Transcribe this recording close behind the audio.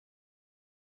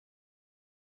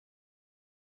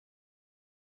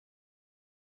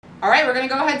All right, we're gonna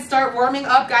go ahead and start warming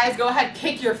up, guys. Go ahead,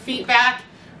 kick your feet back.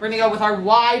 We're gonna go with our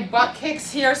wide butt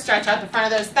kicks here. Stretch out the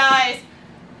front of those thighs.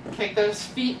 Kick those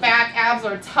feet back, abs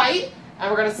are tight. And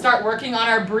we're gonna start working on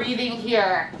our breathing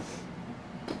here.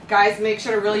 Guys, make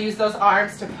sure to really use those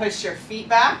arms to push your feet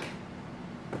back.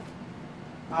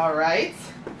 All right.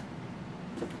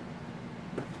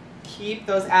 Keep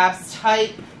those abs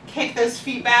tight. Kick those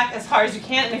feet back as hard as you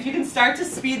can. And if you can start to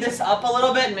speed this up a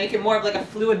little bit and make it more of like a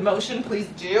fluid motion, please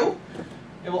do.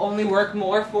 It will only work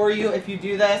more for you if you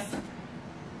do this.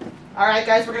 All right,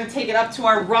 guys, we're going to take it up to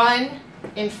our run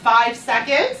in 5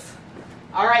 seconds.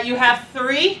 All right, you have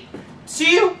 3,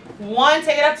 2, 1.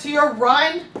 Take it up to your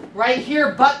run. Right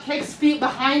here, butt kicks, feet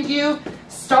behind you.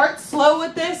 Start slow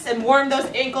with this and warm those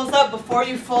ankles up before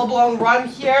you full-blown run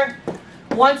here.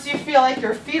 Once you feel like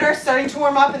your feet are starting to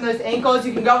warm up and those ankles,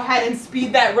 you can go ahead and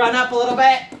speed that run up a little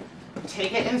bit.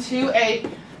 Take it into a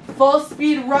full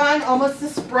speed run, almost a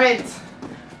sprint.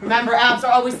 Remember, abs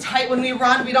are always tight when we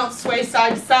run. We don't sway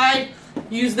side to side.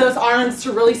 Use those arms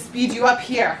to really speed you up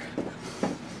here.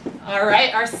 All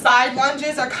right, our side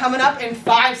lunges are coming up in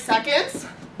 5 seconds.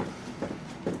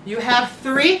 You have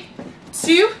 3,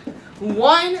 2,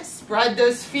 1. Spread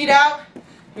those feet out.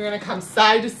 You're gonna come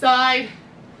side to side.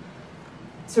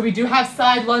 So we do have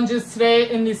side lunges today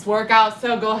in this workout,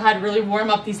 so go ahead, really warm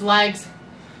up these legs.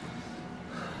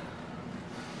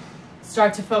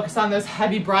 Start to focus on those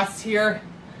heavy breaths here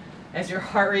as your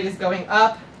heart rate is going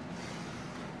up.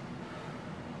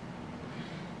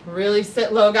 Really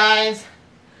sit low, guys.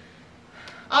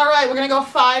 All right, we're gonna go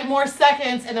 5 more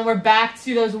seconds and then we're back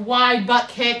to those wide butt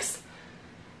kicks.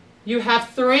 You have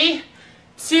 3,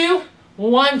 2,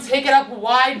 1. Take it up,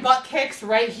 wide butt kicks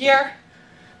right here.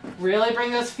 Really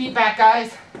bring those feet back,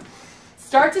 guys.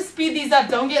 Start to speed these up.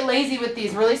 Don't get lazy with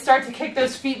these. Really start to kick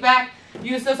those feet back.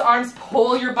 Use those arms,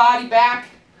 pull your body back.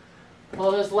 Pull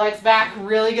those legs back.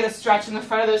 Really get a stretch in the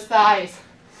front of those thighs.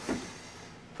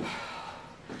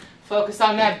 Focus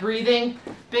on that breathing.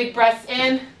 Big breaths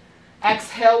in.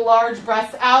 Exhale, large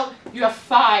breaths out. You have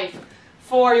 5,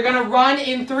 4. You're going to run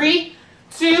in 3,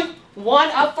 2,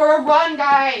 1. Up for a run,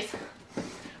 guys.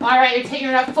 All right, you're taking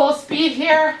it up full speed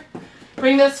here.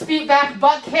 Bring those feet back,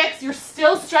 butt kicks. You're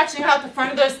still stretching out the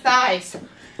front of those thighs.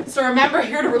 So remember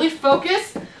here to really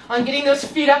focus on getting those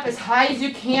feet up as high as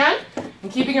you can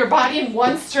and keeping your body in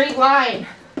one straight line.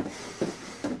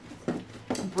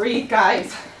 Breathe,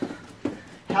 guys.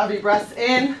 Heavy breaths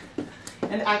in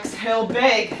and exhale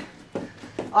big.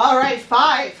 All right,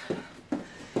 5.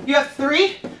 You have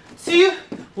 3, 2,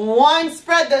 1.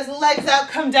 Spread those legs out,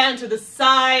 come down to the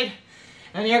side,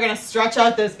 and you're gonna stretch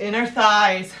out those inner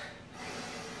thighs.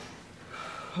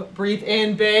 Breathe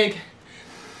in big.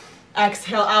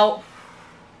 Exhale out.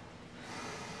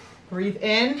 Breathe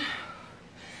in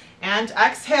and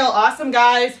exhale. Awesome,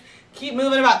 guys. Keep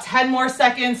moving about 10 more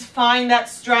seconds. Find that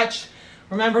stretch.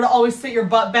 Remember to always sit your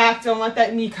butt back. Don't let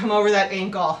that knee come over that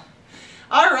ankle.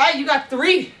 All right, you got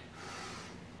 3,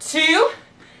 2,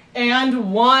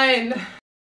 and 1.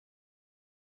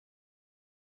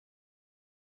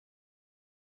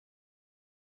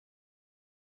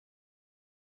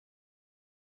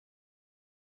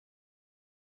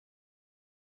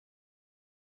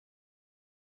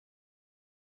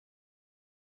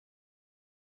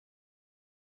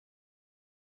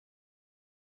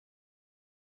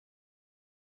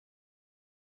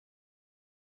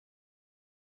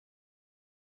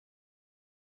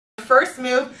 First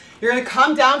move, you're going to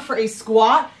come down for a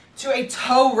squat to a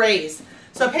toe raise.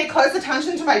 So pay close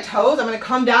attention to my toes. I'm going to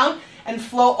come down and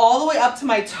flow all the way up to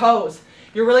my toes.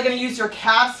 You're really going to use your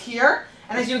calves here.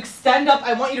 And as you extend up,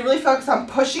 I want you to really focus on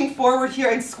pushing forward here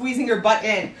and squeezing your butt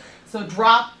in. So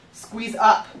drop, squeeze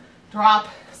up, drop,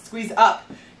 squeeze up.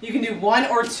 You can do 1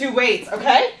 or 2 weights,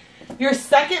 okay? Your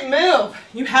second move,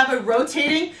 you have a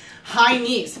rotating high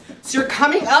knees. So you're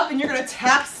coming up and you're going to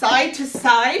tap side to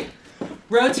side.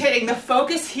 Rotating. The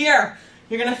focus here,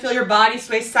 you're going to feel your body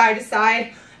sway side to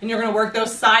side and you're going to work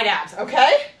those side abs,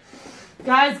 okay?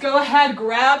 Guys, go ahead,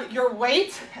 grab your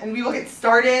weight and we will get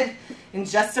started in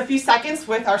just a few seconds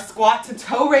with our squat to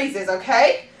toe raises,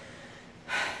 okay?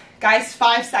 Guys,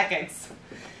 5 seconds.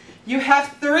 You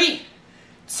have 3,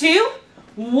 2,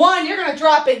 1. You're going to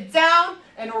drop it down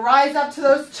and rise up to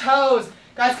those toes.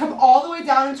 Guys, come all the way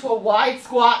down into a wide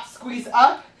squat, squeeze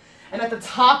up. And at the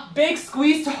top, big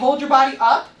squeeze to hold your body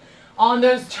up on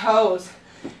those toes.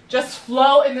 Just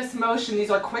flow in this motion. These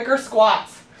are quicker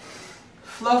squats.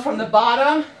 Flow from the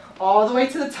bottom all the way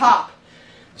to the top.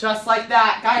 Just like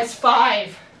that. Guys,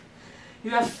 5.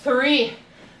 You have 3,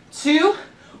 2,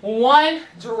 1.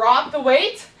 Drop the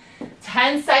weight.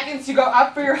 10 seconds to go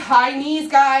up for your high knees,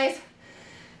 guys.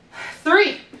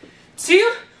 3,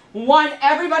 2, 1.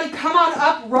 Everybody come on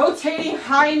up, rotating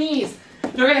high knees.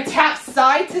 You're gonna tap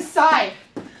side to side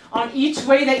on each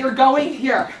way that you're going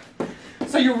here.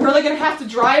 So you're really gonna have to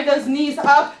drive those knees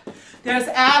up. Those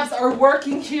abs are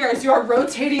working here as you are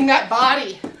rotating that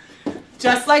body.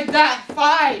 Just like that.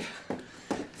 5,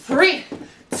 3,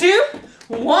 2,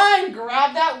 1.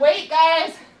 Grab that weight,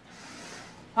 guys.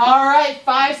 All right,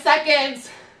 5 seconds.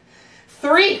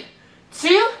 3,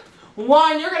 2,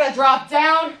 1. You're gonna drop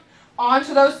down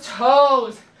onto those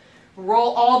toes.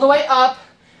 Roll all the way up.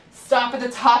 Stop at the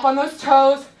top on those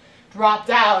toes. Drop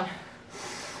down.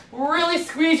 Really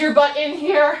squeeze your butt in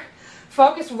here.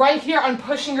 Focus right here on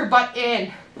pushing your butt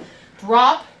in.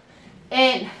 Drop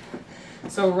in.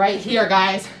 So right here,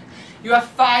 guys, you have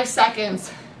 5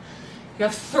 seconds. You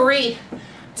have 3,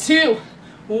 2,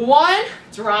 1.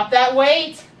 Drop that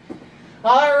weight.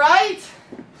 All right.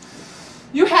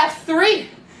 You have 3,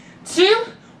 2,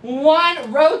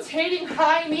 1. Rotating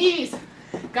high knees.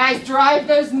 Guys, drive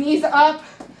those knees up.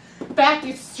 Back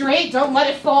it straight. Don't let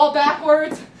it fall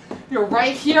backwards. You're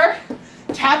right here,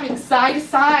 tapping side to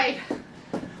side.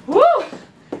 Woo!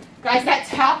 Guys, that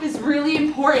tap is really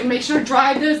important. Make sure to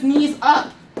drive those knees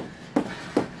up.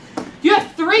 You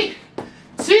have 3,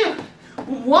 2,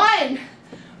 1.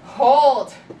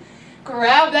 Hold.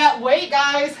 Grab that weight,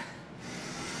 guys.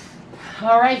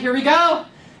 All right, here we go.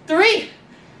 3,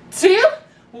 2,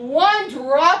 1.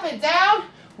 Drop it down.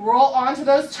 Roll onto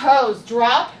those toes.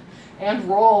 Drop and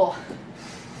roll.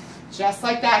 Just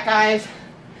like that, guys.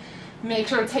 Make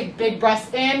sure to take big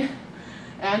breaths in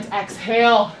and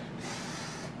exhale.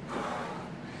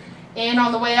 In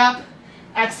on the way up,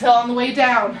 exhale on the way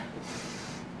down.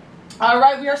 All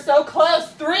right, we are so close.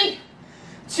 3,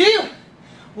 2,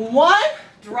 1.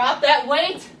 Drop that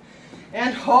weight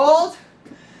and hold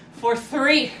for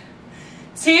 3,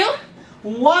 2,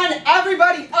 1.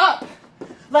 Everybody up.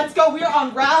 Let's go. We are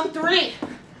on round 3.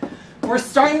 We're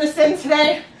starting this in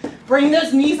today. Bring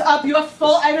those knees up. You have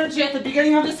full energy at the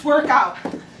beginning of this workout.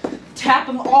 Tap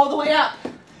them all the way up.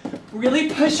 Really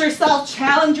push yourself,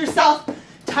 challenge yourself,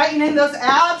 tighten in those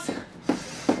abs.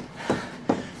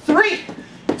 3,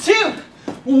 2,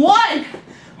 1.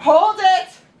 Hold it.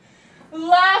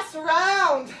 Last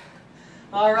round.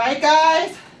 All right,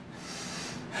 guys.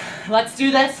 Let's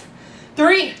do this.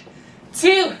 3,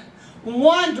 2,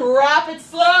 1. Drop it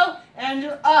slow and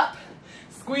you're up.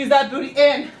 Squeeze that booty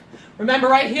in. Remember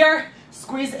right here,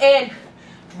 squeeze in,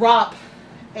 drop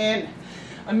in.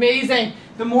 Amazing.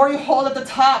 The more you hold at the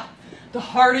top, the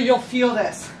harder you'll feel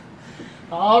this.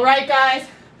 All right, guys,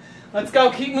 let's go.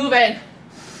 Keep moving.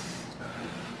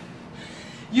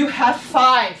 You have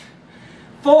 5,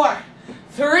 4,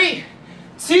 3,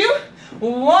 2,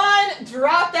 1.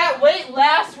 Drop that weight.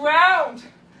 Last round.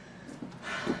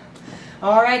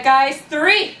 All right, guys.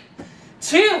 3,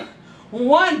 2,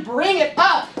 1. Bring it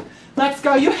up. Let's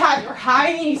go. You have your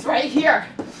high knees right here.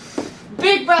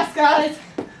 Big breaths, guys.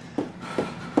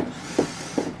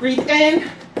 Breathe in.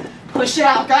 Push it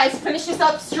out, guys. Finish this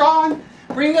up strong.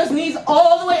 Bring those knees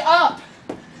all the way up.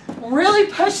 Really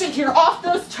push it here off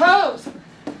those toes.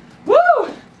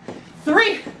 Woo!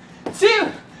 3, 2,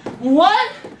 1.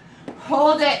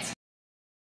 Hold it.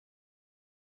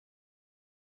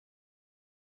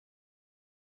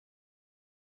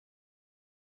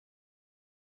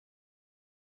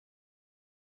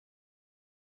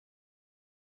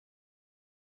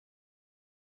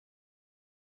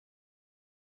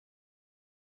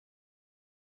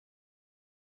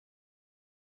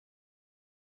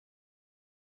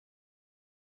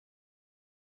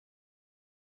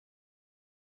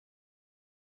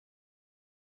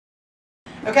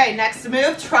 Okay, next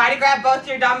move, try to grab both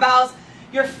your dumbbells.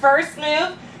 Your first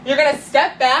move, you're gonna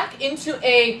step back into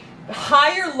a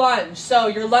higher lunge. So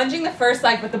you're lunging the first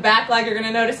leg, but the back leg you're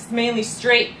gonna notice is mainly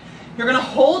straight. You're gonna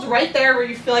hold right there where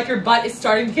you feel like your butt is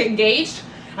starting to get engaged,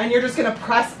 and you're just gonna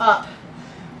press up.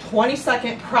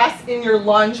 20-second press in your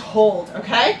lunge hold,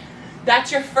 okay?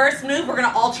 That's your first move. We're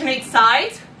gonna alternate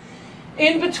sides.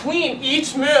 In between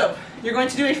each move, you're going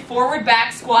to do a forward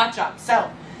back squat jump. So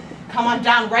come on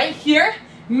down right here.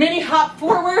 Mini hop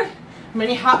forward,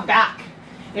 mini hop back.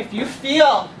 If you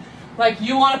feel like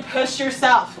you want to push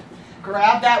yourself,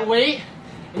 grab that weight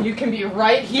and you can be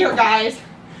right here, guys.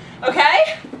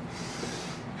 Okay?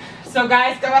 So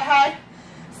guys, go ahead.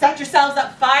 Set yourselves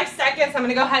up 5 seconds. I'm going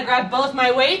to go ahead and grab both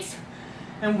my weights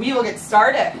and we will get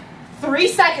started. 3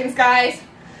 seconds, guys.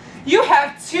 You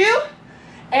have 2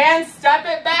 and step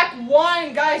it back.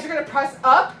 1. Guys, you're going to press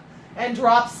up and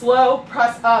drop slow.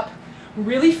 Press up.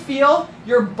 Really feel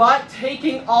your butt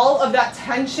taking all of that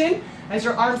tension as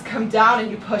your arms come down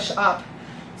and you push up.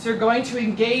 So you're going to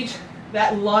engage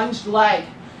that lunged leg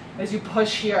as you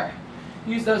push here.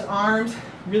 Use those arms,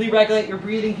 really regulate your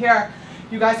breathing here.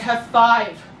 You guys have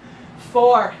 5,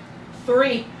 4,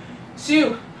 3,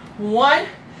 2, 1.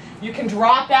 You can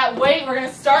drop that weight. We're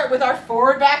gonna start with our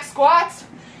forward back squats.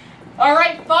 All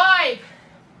right, 5,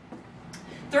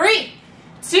 3,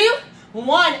 2,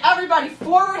 1. Everybody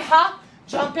forward hop,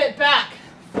 jump it back.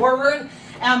 Forward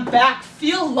and back.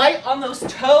 Feel light on those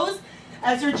toes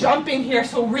as you're jumping here.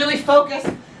 So really focus,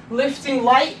 lifting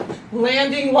light,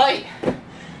 landing light.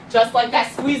 Just like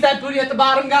that. Squeeze that booty at the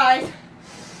bottom, guys.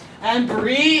 And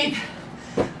breathe.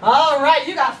 All right,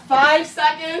 you got 5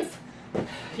 seconds.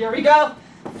 Here we go.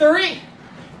 3,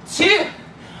 2,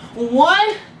 1.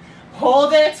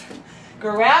 Hold it.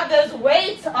 Grab those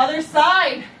weights. Other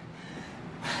side.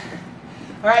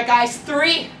 All right, guys.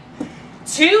 3,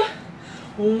 2,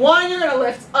 1. You're going to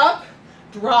lift up,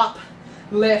 drop,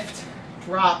 lift,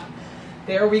 drop.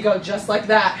 There we go. Just like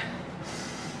that.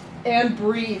 And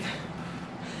breathe.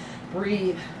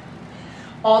 Breathe.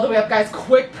 All the way up, guys.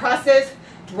 Quick presses.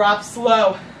 Drop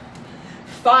slow.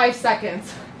 5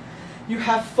 seconds. You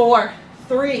have 4,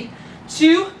 3,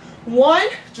 2, 1.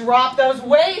 Drop those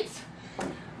weights.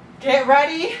 Get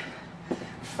ready.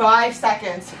 5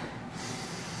 seconds.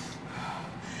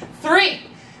 3,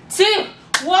 2,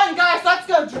 1. Guys, let's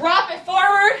go. Drop it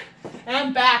forward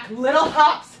and back. Little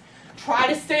hops. Try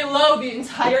to stay low the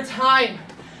entire time.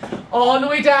 All the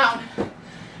way down.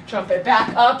 Jump it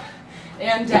back up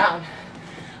and down.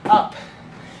 Up.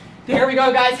 There we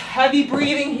go, guys. Heavy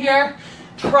breathing here.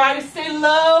 Try to stay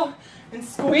low and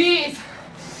squeeze.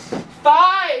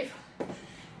 5.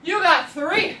 You got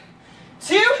 3,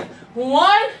 2,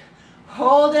 1.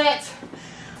 Hold it.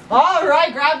 All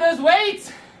right, grab those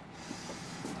weights.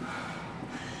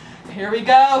 Here we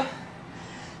go.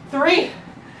 3,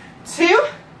 2,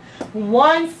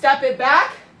 1. Step it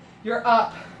back. You're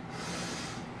up.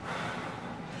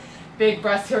 Big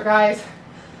breaths here, guys.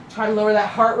 Try to lower that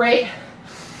heart rate.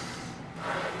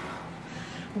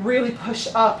 Really push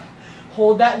up.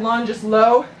 Hold that lunge as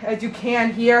low as you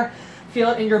can here.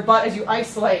 Feel it in your butt as you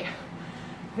isolate.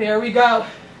 There we go.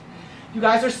 You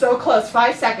guys are so close.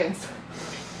 5 seconds.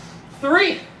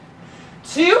 3,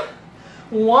 2,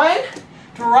 1.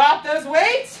 Drop those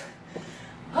weights.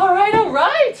 All right, all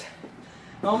right.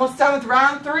 Almost done with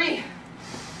round 3.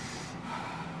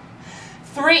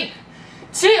 3,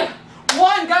 2,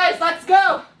 1. Guys, let's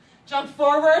go. Jump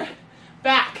forward,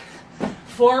 back,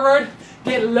 forward,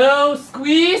 get low,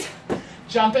 squeeze,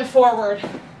 jump it forward.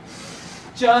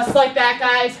 Just like that,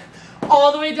 guys.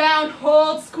 All the way down,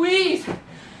 hold, squeeze.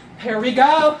 Here we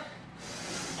go.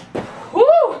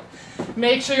 Woo!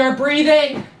 Make sure you're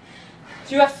breathing.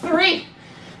 You have 3,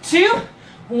 2,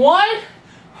 1.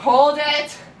 Hold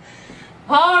it.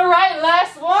 All right,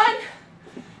 last one.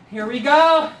 Here we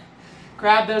go.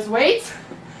 Grab those weights.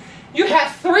 You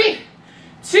have 3,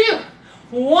 2,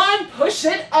 1. Push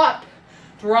it up.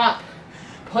 Drop.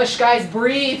 Push, guys.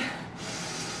 Breathe.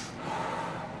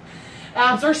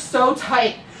 Abs are so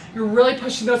tight. You're really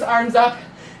pushing those arms up.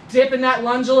 Dip in that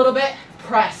lunge a little bit.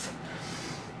 Press.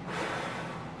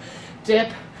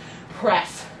 Dip.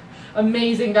 Press.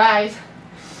 Amazing, guys.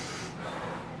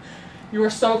 You are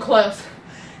so close.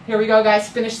 Here we go, guys.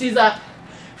 Finish these up.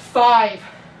 5,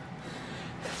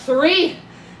 3,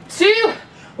 2,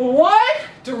 1.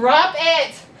 Drop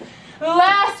it.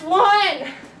 Last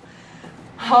one.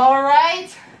 All right.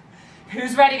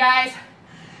 Who's ready, guys?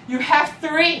 You have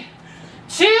 3,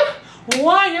 2,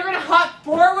 1. You're going to hop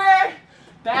forward,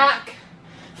 back,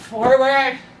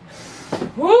 forward.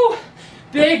 Woo.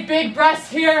 Big, big breaths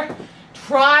here.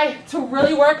 Try to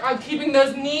really work on keeping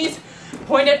those knees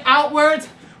pointed outwards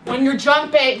when you're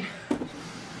jumping.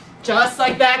 Just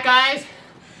like that, guys.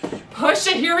 Push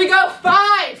it. Here we go.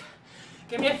 5.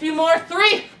 Give me a few more.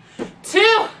 3,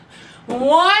 2,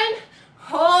 1.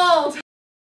 Hold.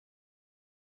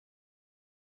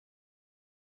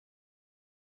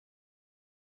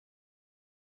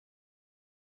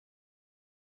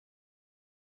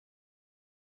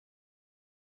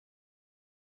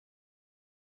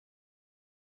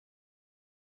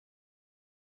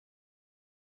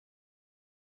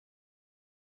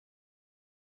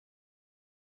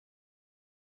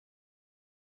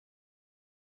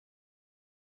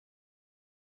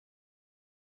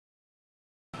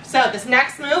 So this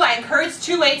next move, I encourage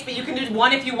 2 weights, but you can do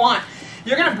 1 if you want.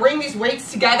 You're going to bring these weights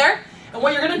together, and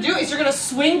what you're going to do is you're going to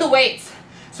swing the weights.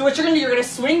 So what you're going to do, you're going to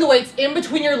swing the weights in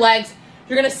between your legs.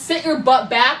 You're going to sit your butt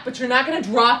back, but you're not going to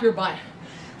drop your butt.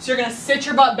 So you're going to sit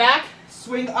your butt back,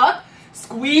 swing up,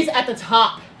 squeeze at the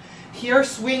top. Here,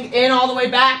 swing in all the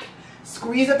way back,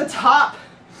 squeeze at the top.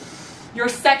 Your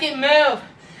second move,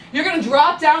 you're going to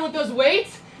drop down with those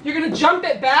weights, You're gonna jump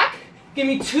it back. Give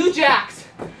me 2 jacks.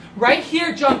 Right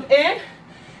here, jump in.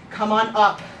 Come on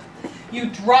up. You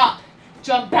drop,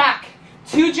 jump back.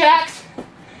 2 jacks,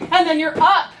 and then you're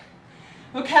up.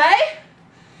 Okay?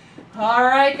 All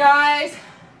right, guys.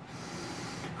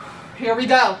 Here we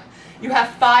go. You have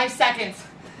 5 seconds.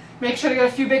 Make sure to get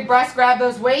a few big breaths. Grab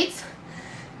those weights.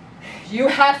 You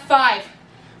have 5,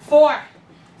 4,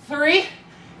 3,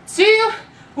 2,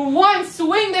 1.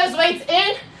 Swing those weights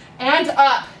in and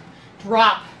up.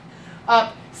 Drop,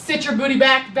 up. Sit your booty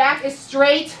back. Back is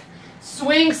straight.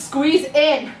 Swing, squeeze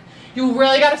in. You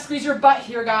really got to squeeze your butt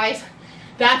here, guys.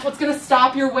 That's what's going to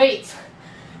stop your weight.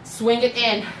 Swing it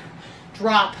in.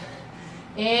 Drop.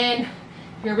 In.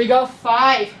 Here we go.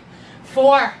 5,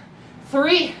 4,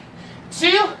 3, 2,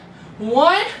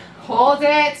 1. Hold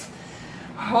it.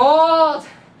 Hold.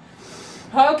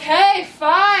 Okay.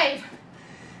 5,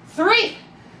 3,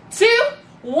 2,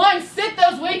 1. Sit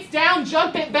those weights down.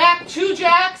 Jump it back. 2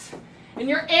 jacks. And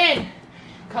you're in.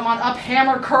 Come on up.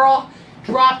 Hammer curl.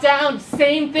 Drop down.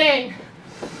 Same thing.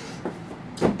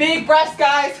 Big breaths,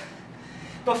 guys.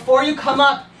 Before you come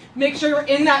up, make sure you're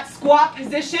in that squat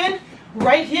position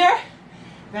right here.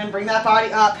 Then bring that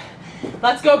body up.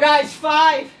 Let's go, guys.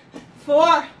 5,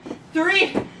 4,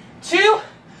 3, 2,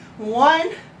 1.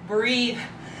 Breathe.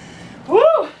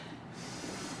 Woo!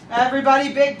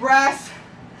 Everybody, big breaths.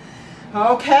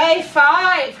 Okay,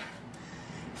 5,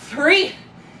 3,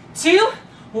 2,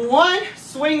 1.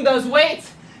 Swing those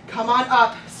weights. Come on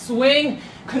up. Swing.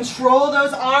 Control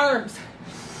those arms.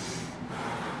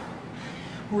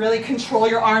 Really control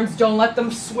your arms. Don't let them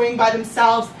swing by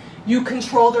themselves. You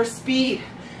control their speed.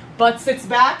 Butt sits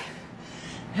back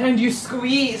and you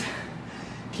squeeze.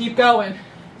 Keep going.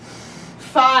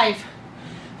 5,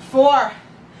 4,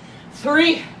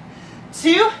 3,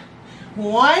 2,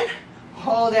 1.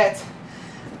 Hold it.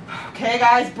 Okay,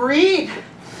 guys, breathe.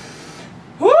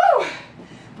 Woo!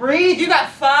 Breathe. You got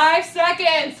 5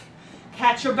 seconds.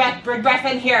 Catch your breath. Big breath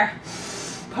in here.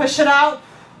 Push it out.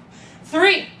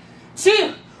 3,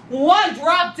 2, 1.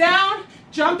 Drop down.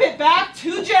 Jump it back.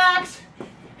 2 jacks.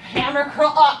 Hammer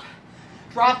curl up.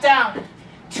 Drop down.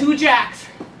 2 jacks.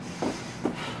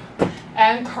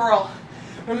 And curl.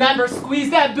 Remember, squeeze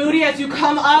that booty as you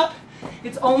come up.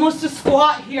 It's almost a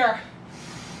squat here.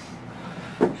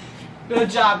 Good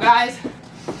job, guys.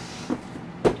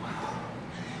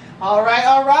 All right,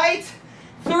 all right.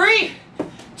 3,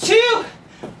 2,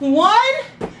 1.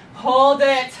 Hold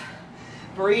it.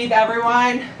 Breathe,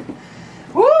 everyone.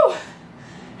 Woo!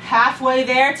 Halfway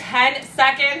there, 10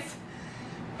 seconds.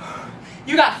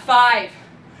 You got 5.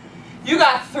 You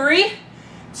got 3,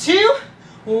 2,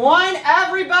 1.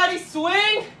 Everybody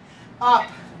swing. Up,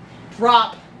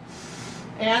 drop,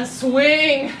 and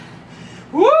swing.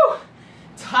 Woo!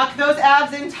 Tuck those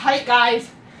abs in tight,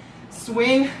 guys.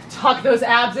 Swing, tuck those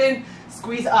abs in,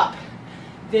 squeeze up.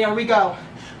 There we go.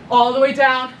 All the way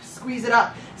down, squeeze it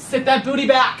up. Sit that booty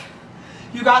back.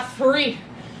 You got 3,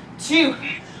 2,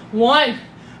 1.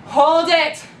 Hold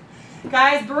it.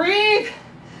 Guys, breathe.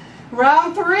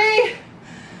 Round 3.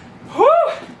 Woo!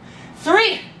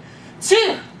 3,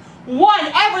 2,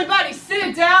 1. Everybody sit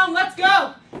it down. Let's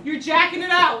go. You're jacking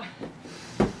it out.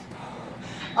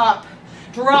 Up,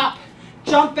 drop,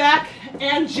 jump back,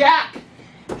 and jack.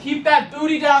 Keep that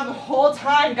booty down the whole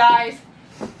time, guys.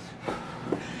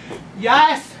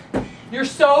 Yes, you're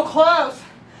so close.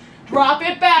 Drop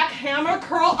it back, hammer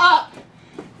curl up.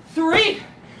 3,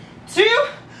 2,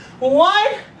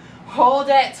 1. Hold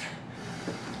it.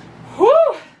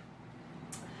 Whew.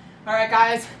 All right,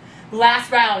 guys,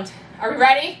 last round. Are we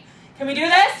ready? Can we do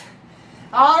this?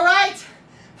 All right.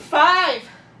 5,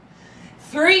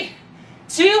 3,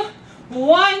 2,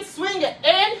 1. Swing it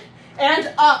in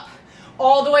and up.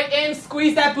 All the way in,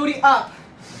 squeeze that booty up.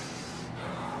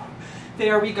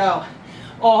 There we go.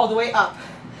 All the way up.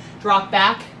 Drop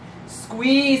back,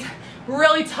 squeeze.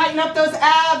 Really tighten up those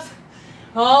abs.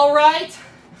 All right.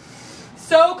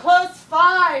 So close.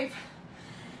 5,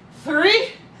 3,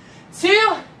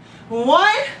 2, 1.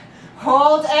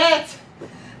 Hold it.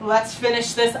 Let's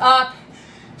finish this up.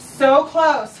 So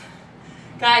close.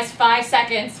 Guys, 5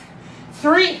 seconds.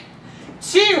 3,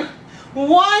 2,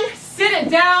 1. Sit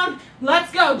it down.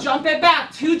 Let's go. Jump it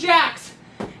back. 2 jacks.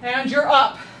 And you're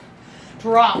up.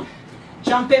 Drop.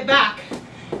 Jump it back.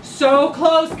 So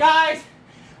close, guys.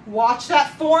 Watch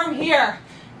that form here.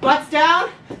 Butts down.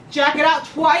 Jack it out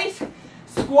twice.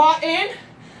 Squat in.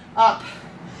 Up.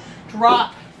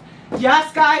 Drop.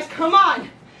 Yes, guys. Come on.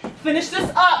 Finish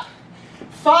this up.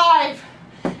 5.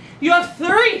 You have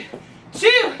 3,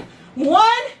 2, 1.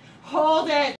 Hold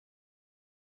it.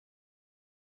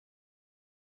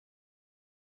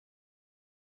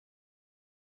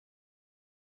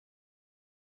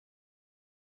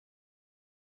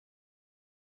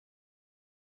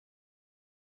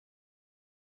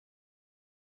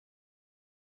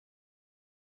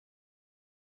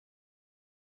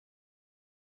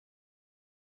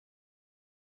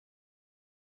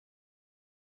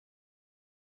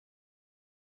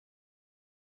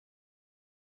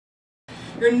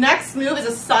 Your next move is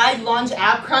a side lunge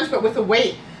ab crunch, but with a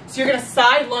weight. So you're gonna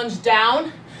side lunge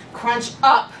down, crunch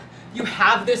up. You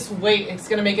have this weight, it's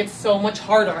gonna make it so much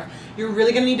harder. You're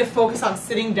really gonna need to focus on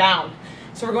sitting down.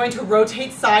 So we're going to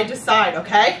rotate side to side,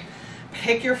 okay?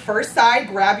 Pick your first side,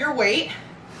 grab your weight.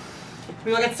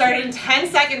 We will get started in 10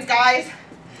 seconds, guys.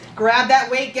 Grab that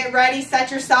weight, get ready,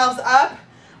 set yourselves up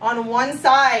on one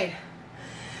side.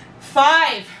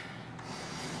 5,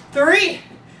 3,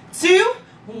 2,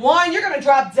 1. You're gonna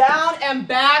drop down and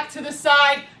back to the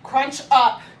side, crunch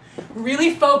up.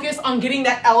 Really focus on getting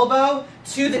that elbow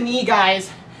to the knee, guys.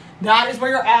 That is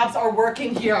where your abs are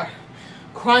working here.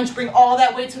 Crunch, bring all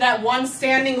that weight to that one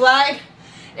standing leg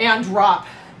and drop.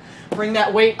 Bring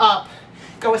that weight up.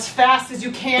 Go as fast as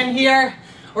you can here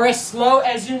or as slow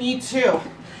as you need to.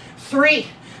 3,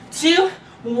 2,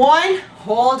 1,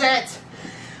 hold it.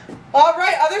 All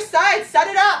right, other side, set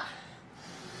it up.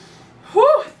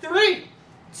 Whew, 3,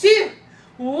 2,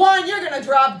 1, you're gonna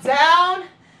drop down,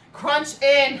 crunch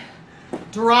in,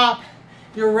 drop.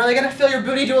 You're really gonna feel your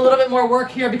booty do a little bit more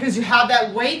work here because you have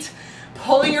that weight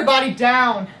pulling your body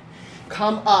down.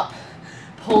 Come up,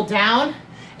 pull down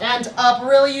and up.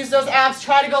 Really use those abs.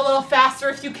 Try to go a little faster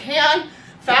if you can.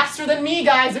 Faster than me,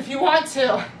 guys, if you want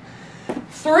to.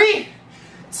 3,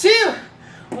 2,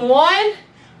 1,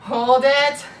 hold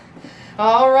it.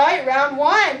 All right, round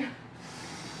 1.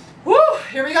 Woo,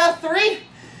 here we go. 3,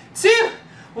 2,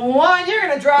 1. You're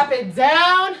gonna drop it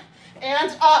down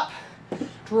and up.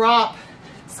 Drop,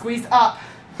 squeeze up.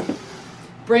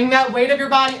 Bring that weight of your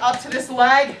body up to this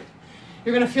leg.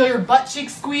 You're gonna feel your butt cheek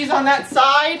squeeze on that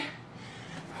side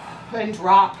and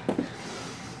drop.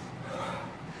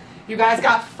 You guys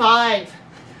got 5,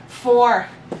 4,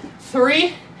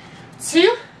 3,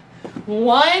 2,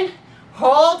 1.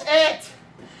 Hold it.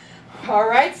 All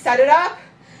right, set it up.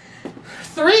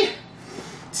 3,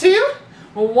 2,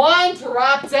 1.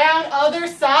 Drop down, other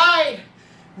side.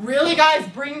 Really, guys,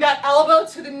 bring that elbow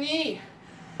to the knee.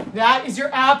 That is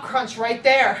your ab crunch right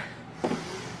there.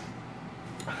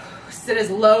 Sit as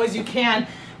low as you can.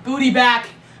 Booty back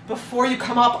before you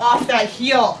come up off that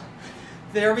heel.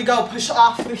 There we go. Push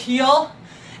off the heel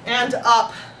and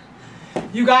up.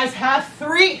 You guys have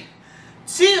 3,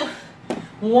 2,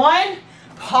 1.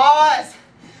 Pause.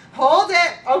 Hold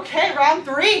it. Okay, round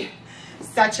 3.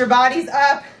 Set your bodies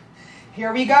up.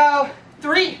 Here we go.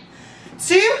 3,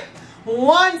 2,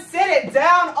 1. Sit it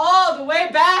down all the way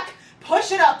back.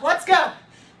 Push it up. Let's go.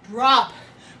 Drop.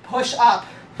 Push up.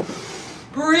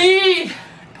 Breathe.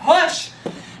 Push.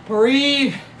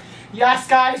 Breathe. Yes,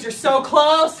 guys, you're so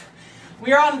close.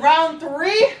 We are on round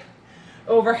 3.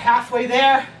 Over halfway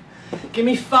there. Give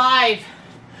me 5,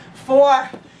 4,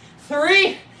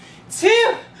 3,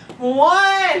 2,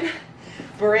 1.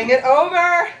 Bring it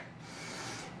over.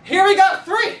 Here we go.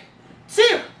 3,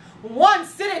 2, 1.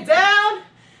 Sit it down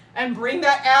and bring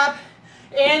that ab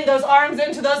in, those arms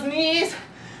into those knees.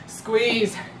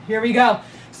 Squeeze. Here we go.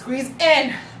 Squeeze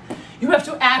in. You have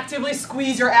to actively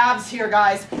squeeze your abs here,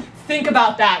 guys. Think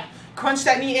about that. Crunch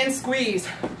that knee in, squeeze.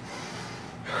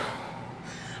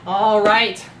 All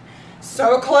right.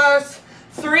 So close.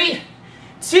 3,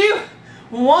 2,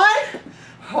 1.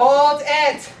 Hold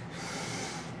it.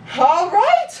 All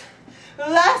right.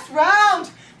 Last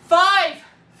round. 5,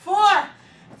 4,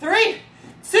 3,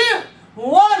 2,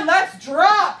 1. Let's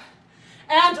drop.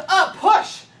 And up.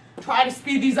 Push. Try to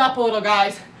speed these up a little,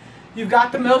 guys. You've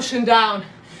got the motion down.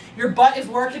 Your butt is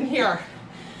working here.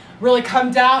 Really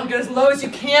come down. Get as low as you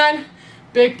can.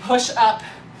 Big push up.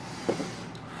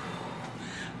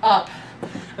 Up.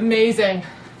 Amazing.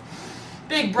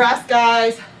 Big breath,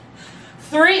 guys.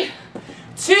 3,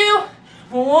 2,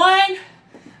 1.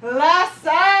 Last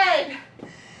side.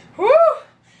 Woo.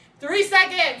 3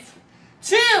 seconds.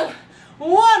 2,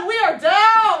 1. We are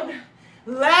down.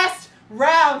 Last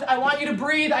round. I want you to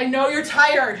breathe. I know you're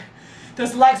tired.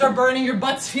 Those legs are burning. Your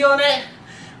butt's feeling it.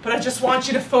 But I just want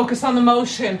you to focus on the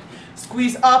motion.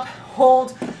 Squeeze up,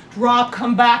 hold, drop,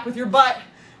 come back with your butt.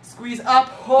 Squeeze up,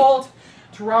 hold,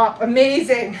 drop.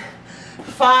 Amazing.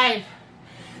 5,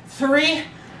 3,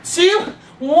 2,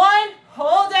 1.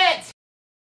 Hold it.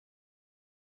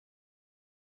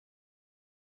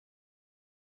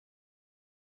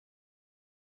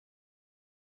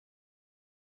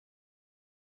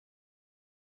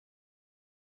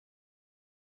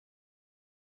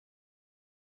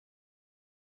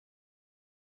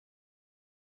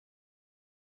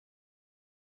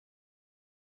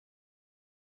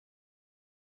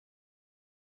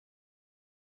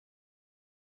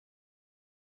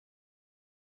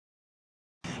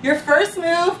 Your first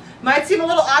move might seem a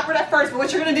little awkward at first, but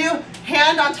what you're going to do,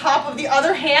 hand on top of the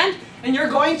other hand, and you're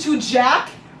going to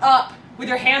jack up with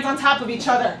your hands on top of each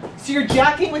other. So you're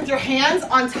jacking with your hands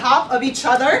on top of each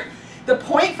other. The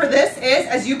point for this is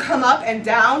as you come up and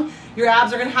down, your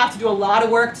abs are gonna have to do a lot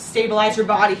of work to stabilize your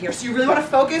body here. So you really wanna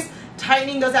focus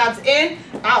tightening those abs in,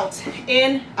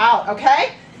 out,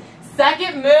 okay?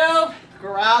 Second move,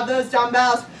 grab those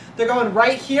dumbbells. They're going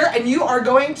right here, and you are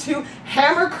going to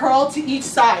hammer curl to each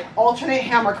side. Alternate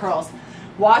hammer curls.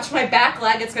 Watch my back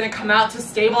leg. It's going to come out to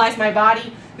stabilize my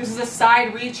body. This is a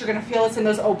side reach. You're going to feel this in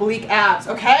those oblique abs,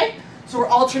 okay? So we're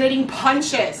alternating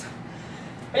punches.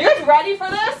 Are you guys ready for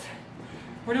this?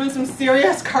 We're doing some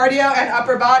serious cardio and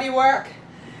upper body work.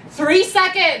 3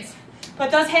 seconds.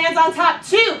 Put those hands on top.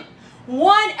 2,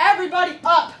 1, everybody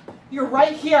up. You're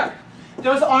right here.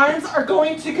 Those arms are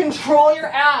going to control your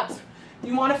abs.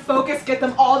 You want to focus, get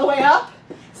them all the way up.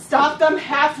 Stop them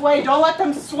halfway. Don't let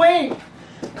them swing.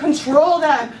 Control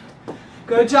them.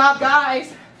 Good job,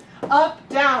 guys. Up,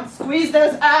 down. Squeeze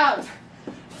those abs.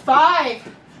 5,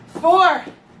 4,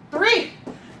 3,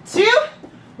 2,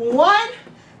 1.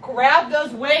 Grab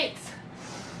those weights.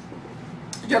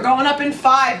 You're going up in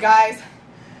 5, guys.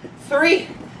 3,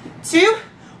 2,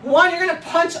 1. You're going to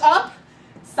punch up,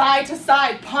 side to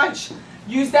side. Punch.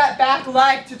 Use that back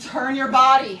leg to turn your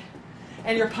body.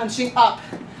 And you're punching up.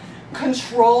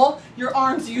 Control your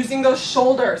arms using those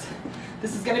shoulders.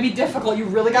 This is going to be difficult. You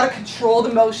really got to control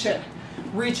the motion.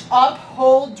 Reach up,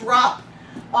 hold, drop.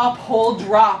 Up, hold,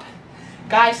 drop.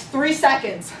 Guys, 3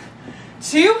 seconds.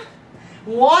 2,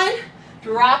 1.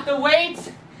 Drop the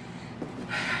weights.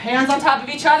 Hands on top of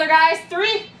each other, guys.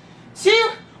 3,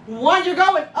 2, 1. You're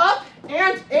going up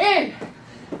and in.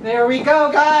 There we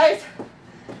go, guys.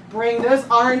 Bring those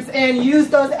arms in. Use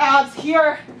those abs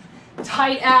here.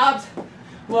 Tight abs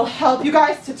will help you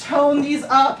guys to tone these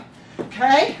up,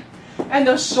 okay? And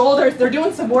those shoulders, they're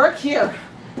doing some work here.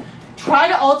 Try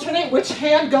to alternate which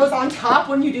hand goes on top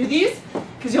when you do these,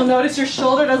 because you'll notice your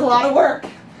shoulder does a lot of work.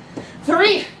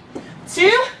 3, 2,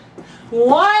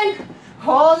 1,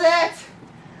 hold it.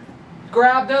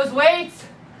 Grab those weights.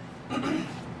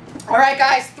 All right,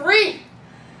 guys, 3,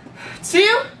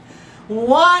 2,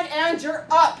 1, and you're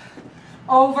up,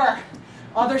 over.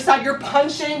 Other side, you're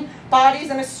punching bodies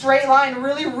in a straight line.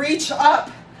 Really reach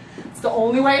up. It's the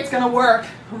only way it's going to work.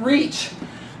 Reach,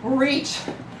 reach.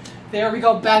 There we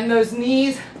go. Bend those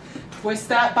knees. Twist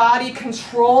that body.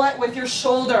 Control it with your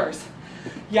shoulders.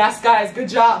 Yes, guys, good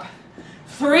job.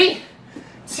 3,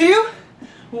 2,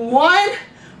 1.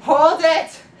 Hold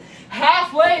it.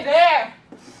 Halfway there.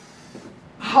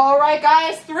 All right,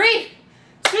 guys. 3,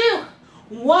 2,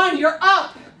 1. You're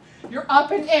up. You're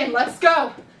up and in. Let's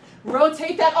go.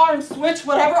 Rotate that arm. Switch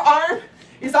whatever arm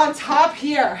is on top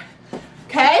here.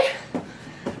 Okay?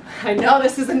 I know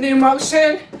this is a new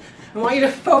motion. I want you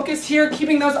to focus here,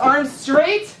 keeping those arms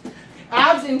straight.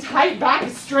 Abs in tight, back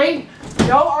is straight.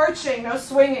 No arching, no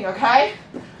swinging, okay?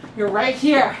 You're right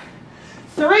here.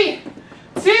 3,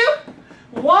 2,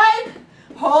 1.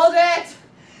 Hold it.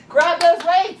 Grab those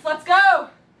weights. Let's go.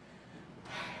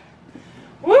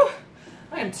 Woo.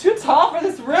 I am too tall for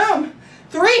this room.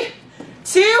 3,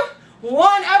 2,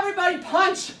 1. Everybody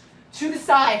punch to the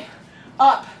side.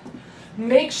 Up.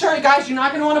 Make sure, guys, you're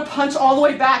not going to want to punch all the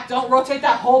way back. Don't rotate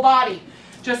that whole body.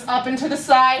 Just up and to the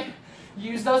side.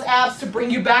 Use those abs to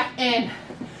bring you back in.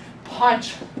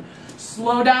 Punch.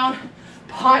 Slow down.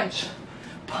 Punch.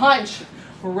 Punch.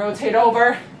 Rotate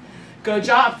over. Good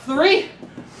job. 3,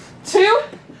 2,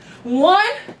 1.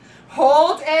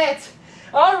 Hold it.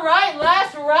 All right,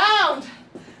 last round.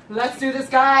 Let's do this,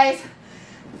 guys.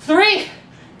 3,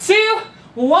 2,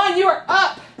 1. You are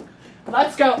up.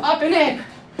 Let's go. Up and in.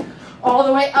 All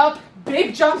the way up.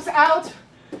 Big jumps out.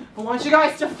 I want you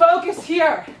guys to focus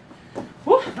here.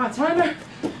 Woo, not timer.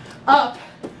 Up.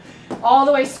 All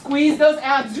the way. Squeeze those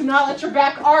abs. Do not let your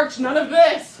back arch. None of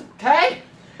this. Okay?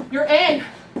 You're in.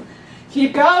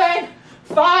 Keep going.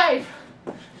 5,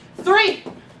 3,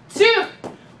 2,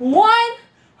 1.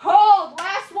 Hold.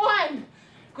 Last one.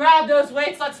 Grab those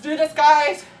weights. Let's do this,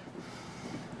 guys.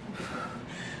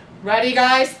 Ready,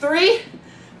 guys? 3,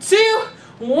 2,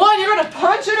 1. You're going to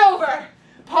punch it over.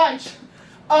 Punch.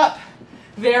 Up.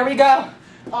 There we go.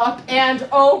 Up and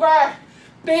over.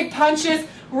 Big punches.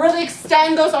 Really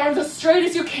extend those arms as straight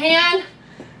as you can.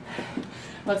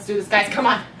 Let's do this, guys. Come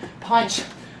on. Punch.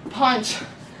 Punch.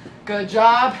 Good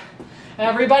job.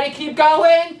 Everybody keep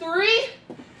going. 3,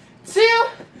 2,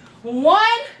 1.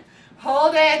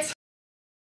 Hold it.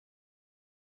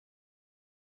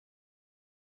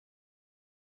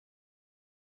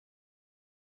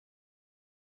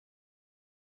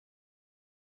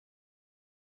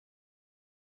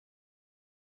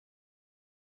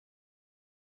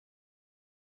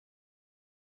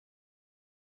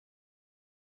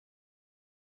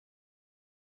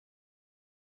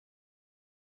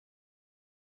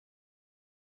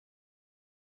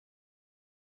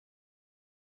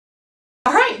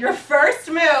 All right, your first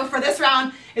move for this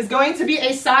round is going to be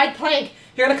a side plank.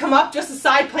 You're gonna come up, just a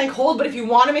side plank hold, but if you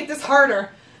wanna make this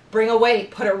harder, bring a weight,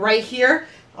 put it right here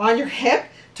on your hip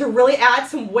to really add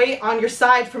some weight on your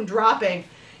side from dropping.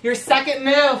 Your second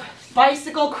move,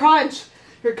 bicycle crunch.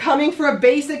 You're coming for a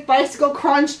basic bicycle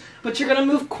crunch, but you're gonna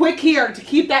move quick here to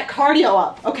keep that cardio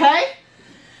up, okay?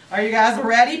 Are you guys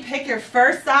ready? Pick your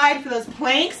first side for those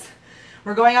planks.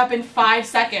 We're going up in 5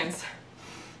 seconds.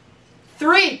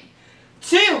 3,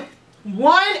 2,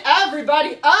 1,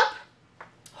 everybody up.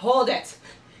 Hold it.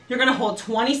 You're gonna hold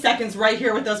 20 seconds right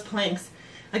here with those planks.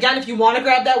 Again, if you wanna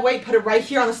grab that weight, put it right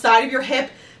here on the side of your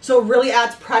hip so it really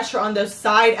adds pressure on those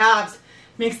side abs.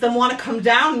 Makes them wanna come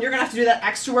down, and you're gonna have to do that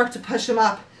extra work to push them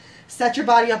up. Set your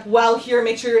body up well here.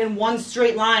 Make sure you're in one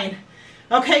straight line.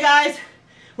 Okay, guys,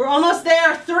 we're almost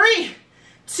there. 3,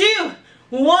 2,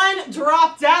 1,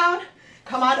 drop down.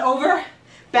 Come on over,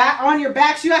 back on your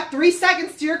backs. You have 3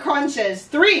 seconds to your crunches.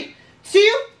 3,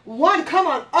 2, 1, come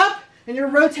on up, and you're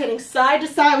rotating side to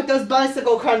side with those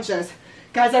bicycle crunches.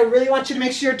 Guys, I really want you to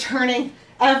make sure you're turning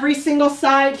every single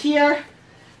side here.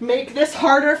 Make this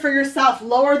harder for yourself.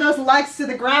 Lower those legs to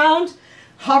the ground,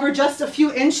 hover just a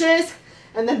few inches,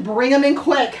 and then bring them in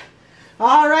quick.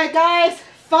 All right, guys,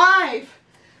 5,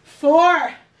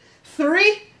 4,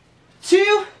 3,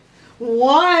 2,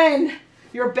 1.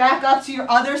 You're back up to your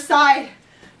other side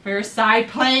for your side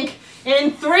plank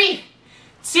in 3,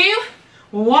 2,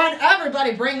 1.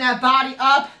 Everybody bring that body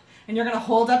up, and you're gonna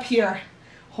hold up here.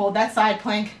 Hold that side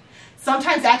plank.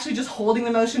 Sometimes actually just holding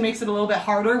the motion makes it a little bit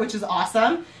harder, which is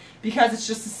awesome because it's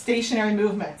just a stationary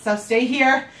movement. So stay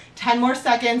here, 10 more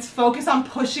seconds. Focus on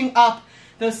pushing up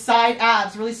those side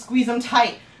abs. Really squeeze them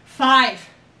tight. 5,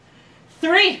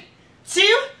 3,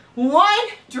 2, 1.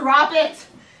 Drop it.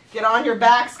 Get on your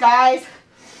backs, guys.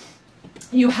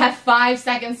 You have 5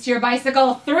 seconds to your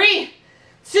bicycle. 3,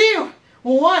 2,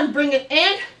 1. Bring it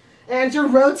in, and you're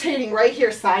rotating right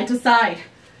here, side to side.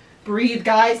 Breathe,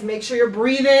 guys. Make sure you're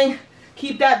breathing.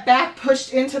 Keep that back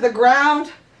pushed into the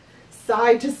ground,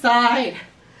 side to side.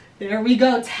 There we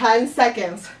go. 10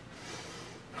 seconds.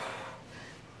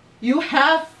 You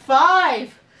have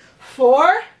 5,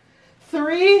 4,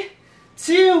 3,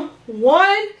 2,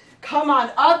 1. Come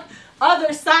on up.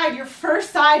 Other side, your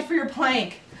first side for your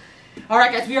plank. All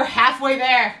right, guys, we are halfway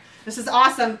there. This is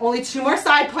awesome. Only 2 more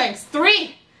side planks.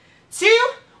 3, 2,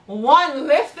 1.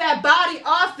 Lift that body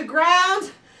off the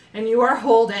ground, and you are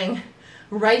holding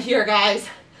right here, guys.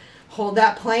 Hold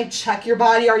that plank. Check your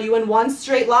body. Are you in one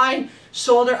straight line?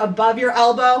 Shoulder above your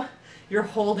elbow. You're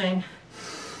holding.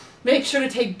 Make sure to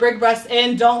take big breaths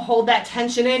in. Don't hold that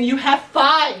tension in. You have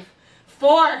 5,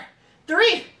 4,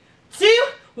 3, 2,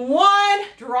 1.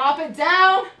 Drop it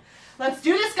down. Let's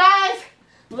do this, guys.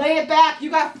 Lay it back.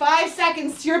 You got 5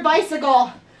 seconds to your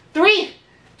bicycle. 3,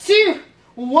 2,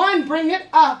 1. Bring it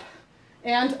up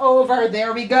and over.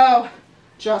 There we go.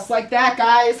 Just like that,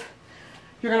 guys.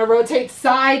 You're going to rotate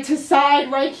side to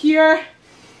side right here.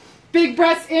 Big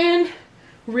breaths in.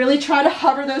 Really try to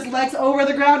hover those legs over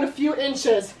the ground a few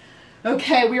inches.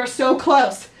 Okay, we are so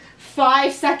close.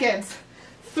 5 seconds.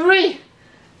 3,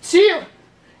 2,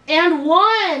 and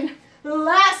 1.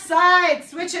 Last side.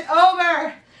 Switch it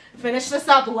over. Finish this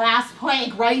up. Last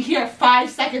plank right here. 5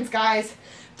 seconds, guys.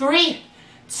 3,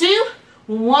 2,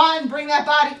 1. Bring that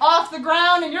body off the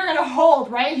ground, and you're going to hold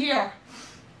right here.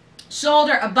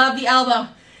 Shoulder above the elbow.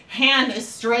 Hand is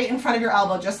straight in front of your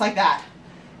elbow, just like that.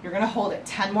 You're going to hold it.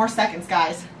 10 more seconds,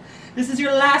 guys. This is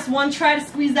your last one. Try to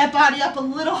squeeze that body up a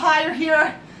little higher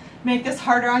here. Make this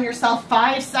harder on yourself.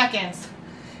 5 seconds.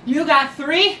 You got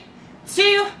 3,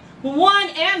 2, 1,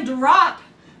 and drop.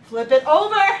 Flip it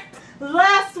over.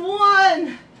 Last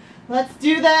one. Let's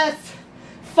do this.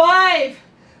 5,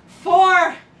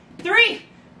 4, 3,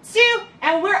 2,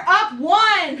 and we're up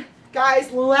 1.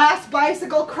 Guys, last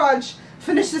bicycle crunch.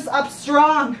 Finish this up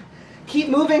strong. Keep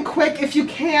moving quick if you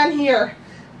can here.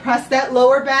 Press that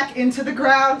lower back into the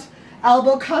ground.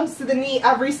 Elbow comes to the knee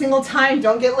every single time.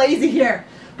 Don't get lazy here.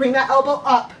 Bring that elbow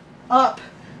up, up.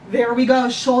 There we go.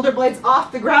 Shoulder blades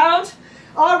off the ground.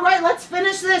 All right, let's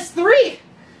finish this. 3,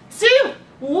 2,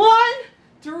 1.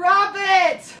 Drop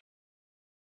it.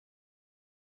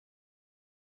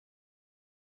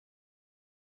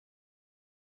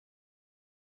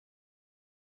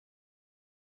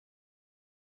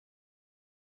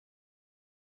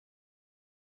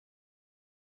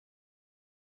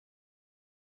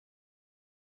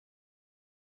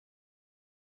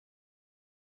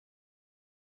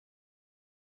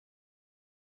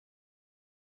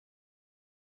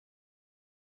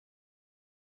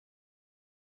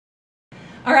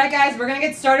 All right, guys, we're gonna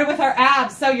get started with our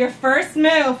abs. So your first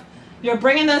move, you're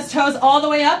bringing those toes all the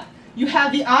way up. You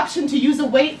have the option to use a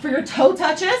weight for your toe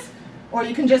touches, or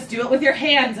you can just do it with your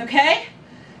hands, okay?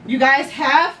 You guys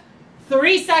have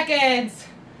 3 seconds.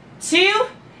 2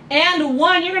 and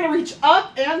 1. You're gonna reach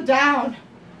up and down.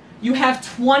 You have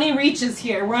 20 reaches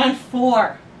here. We're on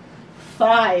 4,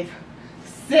 5,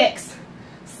 6,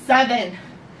 7,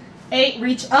 8.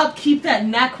 Reach up, keep that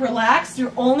neck relaxed.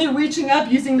 You're only reaching up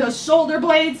using those shoulder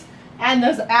blades and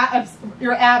those abs,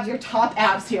 your top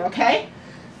abs here, okay?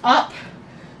 Up.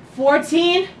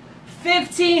 14,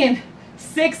 15,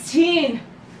 16.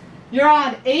 You're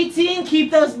on 18.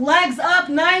 Keep those legs up.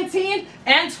 19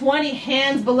 and 20.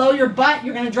 Hands below your butt.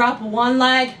 You're going to drop one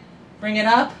leg. Bring it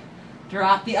up.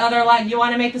 Drop the other leg. You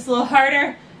want to make this a little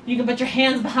harder? You can put your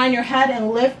hands behind your head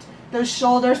and lift those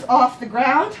shoulders off the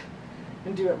ground.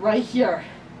 And do it right here.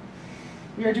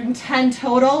 We are doing 10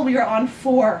 total. We are on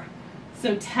 4.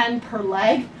 So 10 per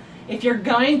leg. If you're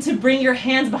going to bring your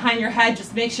hands behind your head,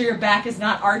 just make sure your back is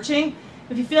not arching.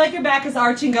 If you feel like your back is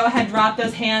arching, go ahead, drop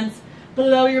those hands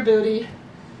below your booty.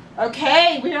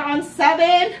 Okay, we are on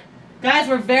 7. Guys,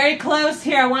 we're very close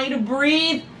here. I want you to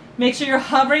breathe. Make sure you're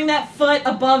hovering that foot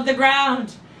above the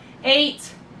ground.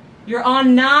 8. You're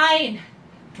on 9.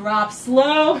 Drop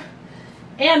slow.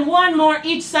 And 1 more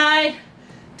each side.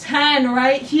 10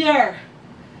 right here.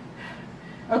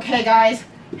 Okay, guys,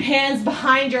 hands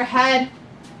behind your head.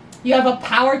 You have a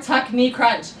power tuck knee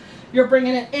crunch. You're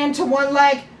bringing it into one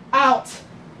leg, out,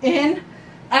 in,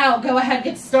 out. Go ahead,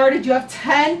 get started. You have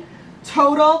 10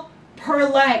 total per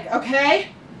leg, okay?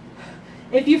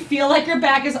 If you feel like your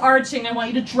back is arching, I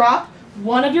want you to drop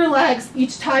one of your legs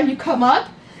each time you come up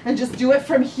and just do it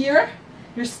from here.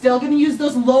 You're still going to use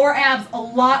those lower abs a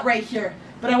lot right here,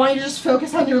 but I want you to just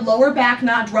focus on your lower back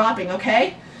not dropping,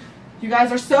 okay? You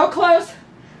guys are so close.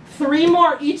 3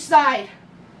 more each side.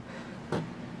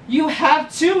 You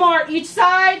have 2 more each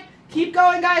side. Keep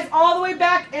going, guys, all the way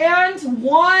back, and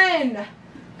 1.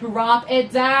 Drop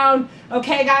it down.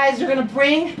 Okay, guys, you're going to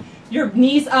bring your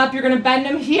knees up. You're going to bend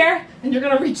them here, and you're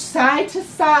going to reach side to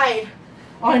side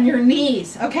on your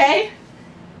knees, okay?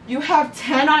 You have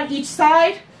 10 on each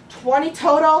side, 20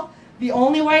 total. The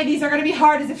only way these are going to be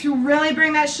hard is if you really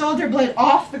bring that shoulder blade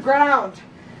off the ground.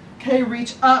 Okay,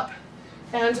 reach up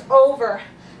and over.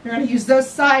 You're going to use those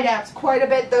side abs quite a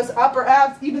bit, those upper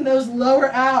abs, even those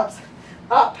lower abs.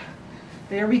 Up.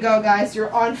 There we go, guys.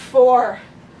 You're on 4.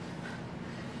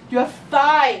 You have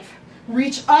 5.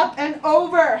 Reach up and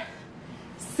over.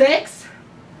 6.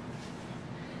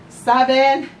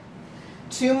 7.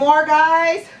 2 more,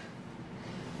 guys.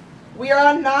 We are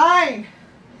on 9.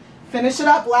 Finish it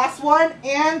up. Last one,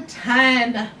 and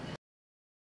 10.